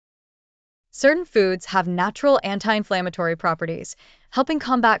Certain foods have natural anti-inflammatory properties, helping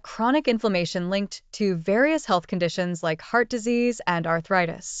combat chronic inflammation linked to various health conditions like heart disease and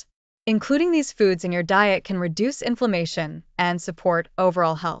arthritis. Including these foods in your diet can reduce inflammation and support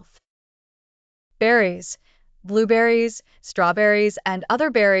overall health. Berries. Blueberries, strawberries, and other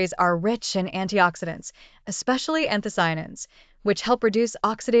berries are rich in antioxidants, especially anthocyanins, which help reduce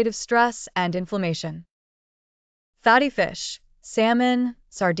oxidative stress and inflammation. Fatty fish. Salmon,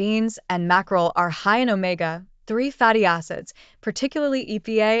 sardines, and mackerel are high in omega-3 fatty acids, particularly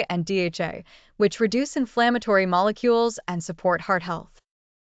EPA and DHA, which reduce inflammatory molecules and support heart health.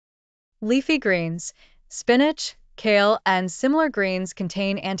 Leafy greens. Spinach, kale, and similar greens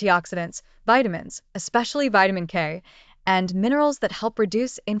contain antioxidants, vitamins, especially vitamin K, and minerals that help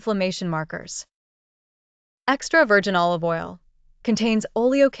reduce inflammation markers. Extra virgin olive oil contains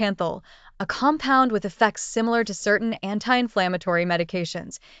oleocanthal, a compound with effects similar to certain anti-inflammatory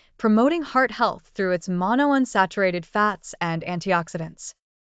medications, promoting heart health through its monounsaturated fats and antioxidants.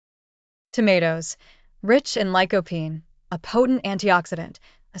 Tomatoes. Rich in lycopene, a potent antioxidant,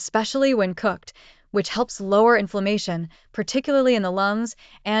 especially when cooked, which helps lower inflammation, particularly in the lungs,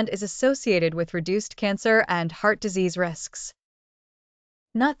 and is associated with reduced cancer and heart disease risks.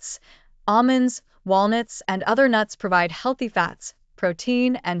 Nuts. Almonds, walnuts, and other nuts provide healthy fats,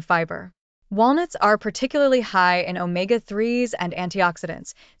 protein, and fiber. Walnuts are particularly high in omega-3s and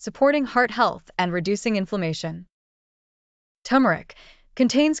antioxidants, supporting heart health and reducing inflammation. Turmeric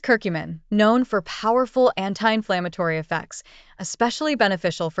contains curcumin, known for powerful anti-inflammatory effects, especially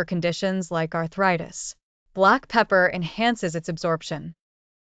beneficial for conditions like arthritis. Black pepper enhances its absorption.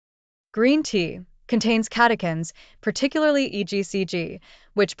 Green tea contains catechins, particularly EGCG,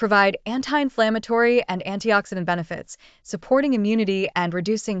 which provide anti-inflammatory and antioxidant benefits, supporting immunity and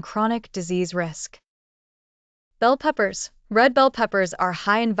reducing chronic disease risk. Bell peppers. Red bell peppers are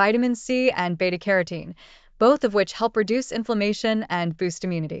high in vitamin C and beta-carotene, both of which help reduce inflammation and boost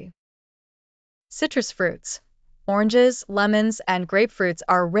immunity. Citrus fruits. Oranges, lemons, and grapefruits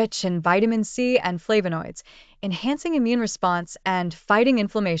are rich in vitamin C and flavonoids, enhancing immune response and fighting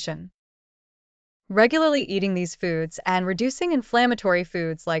inflammation. Regularly eating these foods and reducing inflammatory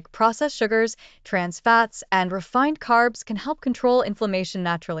foods like processed sugars, trans fats, and refined carbs can help control inflammation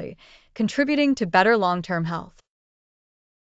naturally, contributing to better long-term health.